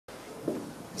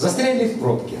Застряли в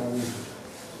пробке.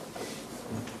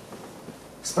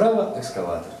 Справа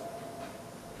экскаватор.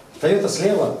 Тойота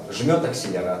слева жмет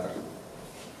акселератор.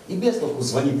 И без толку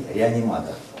звонит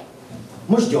реаниматор.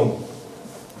 Мы ждем,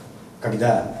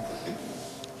 когда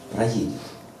проедет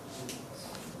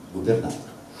губернатор.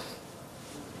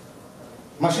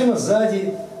 Машина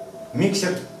сзади,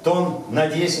 миксер тонн на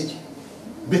 10.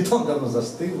 Бетон давно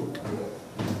застыл,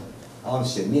 а он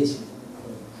все месяц.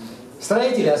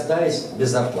 Строители остались без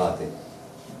зарплаты.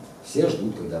 Все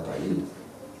ждут, когда проедет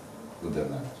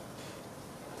губернатор.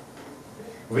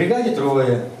 В бригаде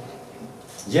трое.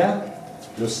 Я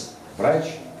плюс врач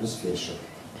плюс фельдшер.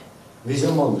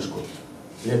 Везем малышку,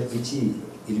 лет 5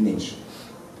 или меньше.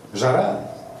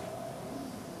 Жара,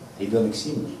 ребенок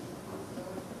сильный,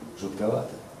 жутковато.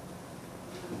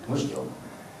 Мы ждем,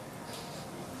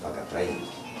 пока проедет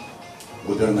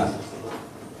губернатор.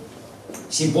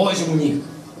 Симпозиум у них.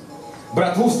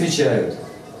 Братву встречают.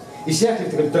 Иссякли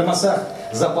в тормозах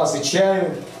запасы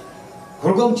чаю.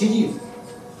 Кругом чадит.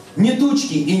 Ни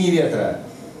тучки и ни ветра.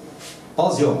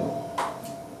 Ползем.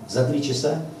 За 3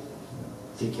 часа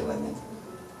 3 километра.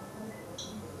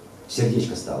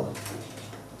 Сердечко стало.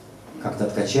 Как-то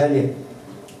откачали,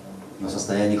 но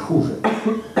состояние хуже,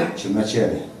 чем в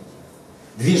начале.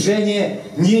 Движение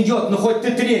не идет, ну хоть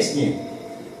ты тресни.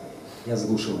 Я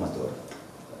заглушил мотор.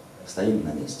 Стоим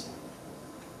на месте.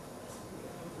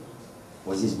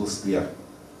 Вот здесь был сквер.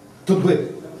 Тут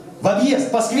бы в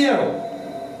объезд по скверу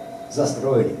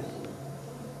застроили.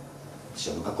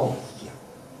 Все, ну какого хера?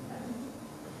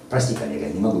 Прости, коллега,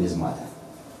 я не могу без мата.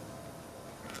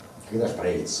 Когда ж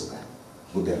проедет, сука,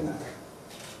 губернатор?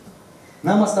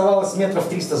 Нам оставалось метров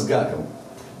 300 с гаком.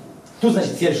 Тут,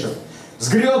 значит, фельдшер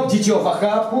сгреб дитё в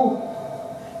охапку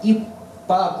и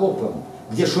по окопам,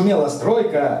 где шумела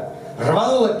стройка,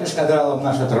 рванула пешкадралом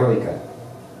наша тройка.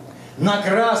 На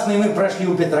Красной мы прошли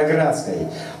у Петроградской.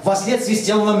 Вслед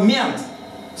свистел нам мент,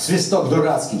 свисток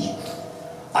дурацкий.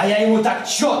 А я ему так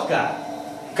четко,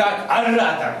 как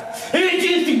оратор.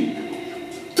 Иди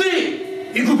ты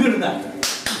и губернатор.